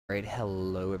Alright,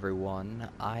 hello everyone,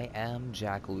 I am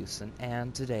Jack Lucent,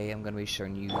 and today I'm going to be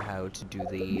showing you how to do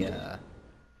the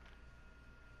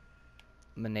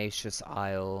Minacious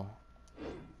Isle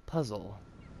puzzle.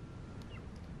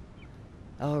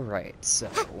 Alright, so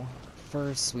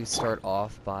first we start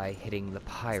off by hitting the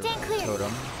pirate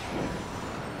totem.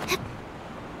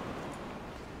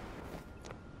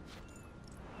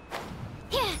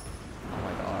 Oh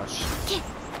my gosh.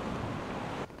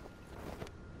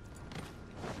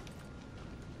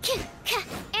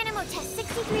 Animal test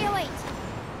 6308.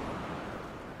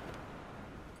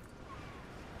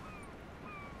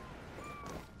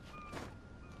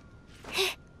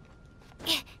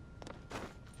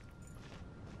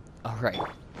 Alright.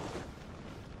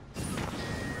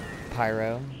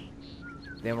 Pyro.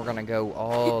 Then we're gonna go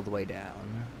all the way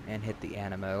down and hit the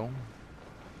Animo.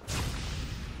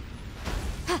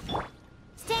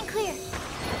 Stand clear.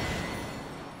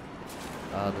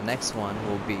 The next one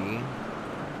will be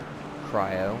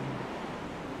Cryo.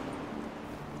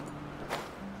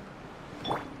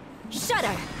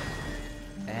 Shudder.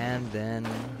 And then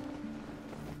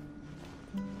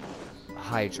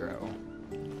Hydro.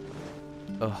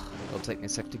 Ugh, it'll take me a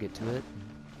sec to get to it.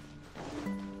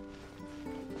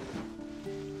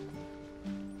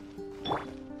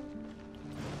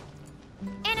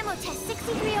 Animal test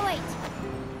 6308.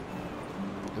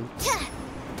 Oops.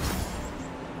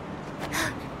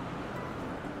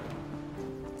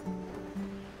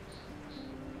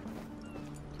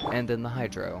 And then the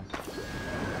Hydro.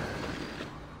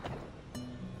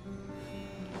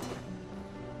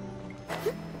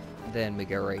 Then we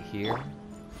go right here.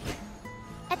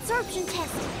 Absorption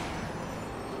test.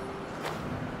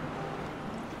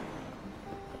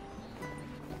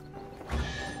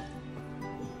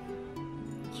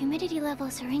 Humidity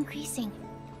levels are increasing.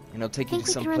 And it'll take you to Think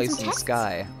we some can run place some in the tests?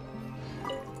 sky.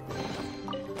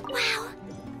 Wow,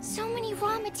 so many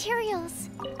raw materials.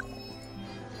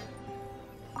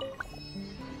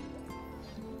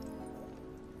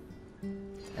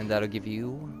 And that'll give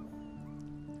you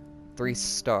 3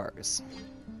 stars.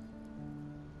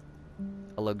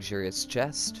 A luxurious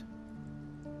chest.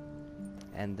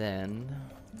 And then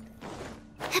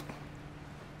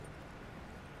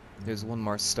there's one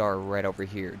more star right over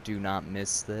here. Do not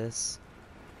miss this.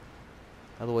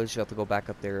 Otherwise you'll have to go back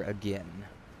up there again.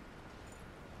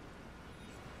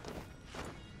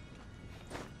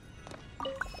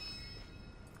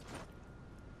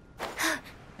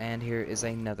 And here is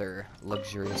another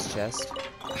luxurious chest.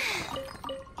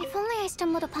 If only I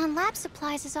stumbled upon lab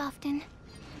supplies as often.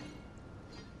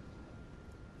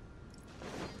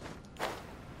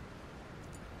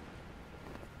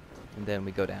 And then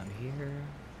we go down here.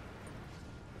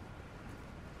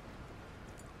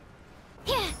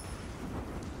 Yeah.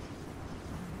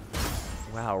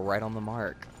 Wow, right on the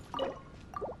mark.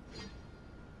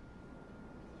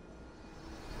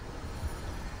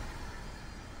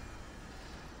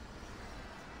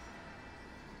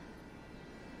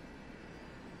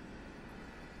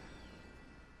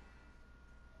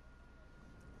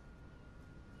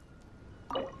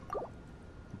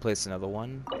 Place another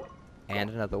one, and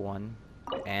another one,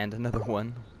 and another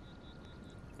one.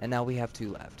 And now we have 2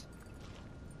 left.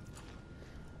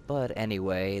 But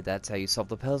anyway, that's how you solve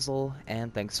the puzzle,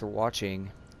 and thanks for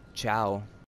watching. Ciao.